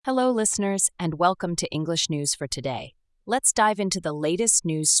Hello, listeners, and welcome to English News for Today. Let's dive into the latest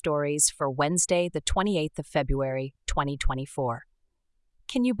news stories for Wednesday, the 28th of February, 2024.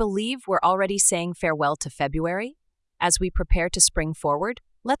 Can you believe we're already saying farewell to February? As we prepare to spring forward,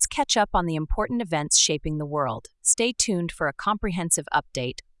 let's catch up on the important events shaping the world. Stay tuned for a comprehensive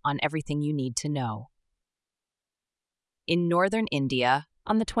update on everything you need to know. In northern India,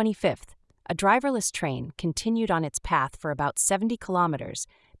 on the 25th, a driverless train continued on its path for about 70 kilometers,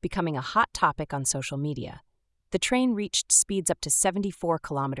 becoming a hot topic on social media. The train reached speeds up to 74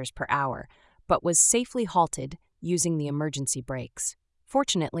 kilometers per hour, but was safely halted using the emergency brakes.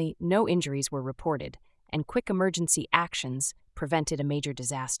 Fortunately, no injuries were reported, and quick emergency actions prevented a major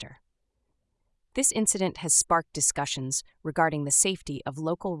disaster. This incident has sparked discussions regarding the safety of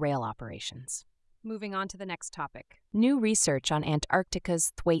local rail operations. Moving on to the next topic. New research on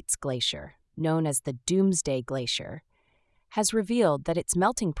Antarctica's Thwaites Glacier, known as the Doomsday Glacier, has revealed that its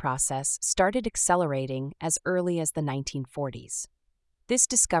melting process started accelerating as early as the 1940s. This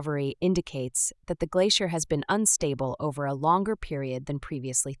discovery indicates that the glacier has been unstable over a longer period than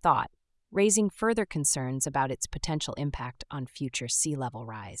previously thought, raising further concerns about its potential impact on future sea level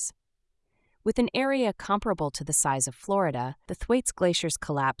rise. With an area comparable to the size of Florida, the Thwaites Glacier's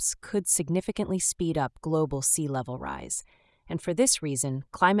collapse could significantly speed up global sea level rise, and for this reason,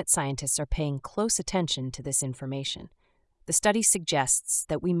 climate scientists are paying close attention to this information. The study suggests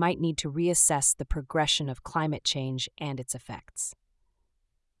that we might need to reassess the progression of climate change and its effects.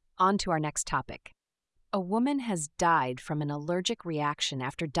 On to our next topic. A woman has died from an allergic reaction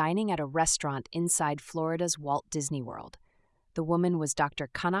after dining at a restaurant inside Florida's Walt Disney World. The woman was Dr.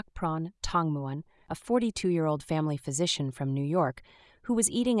 Kanakpron Tongmuan, a 42-year-old family physician from New York, who was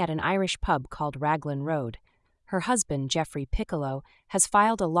eating at an Irish pub called Raglan Road. Her husband, Jeffrey Piccolo, has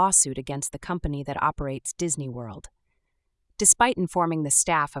filed a lawsuit against the company that operates Disney World. Despite informing the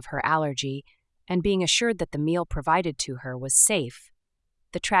staff of her allergy and being assured that the meal provided to her was safe,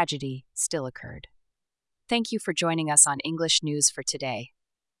 the tragedy still occurred. Thank you for joining us on English News for Today.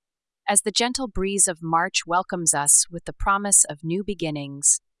 As the gentle breeze of March welcomes us with the promise of new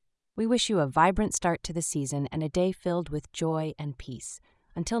beginnings, we wish you a vibrant start to the season and a day filled with joy and peace.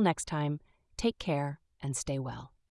 Until next time, take care and stay well.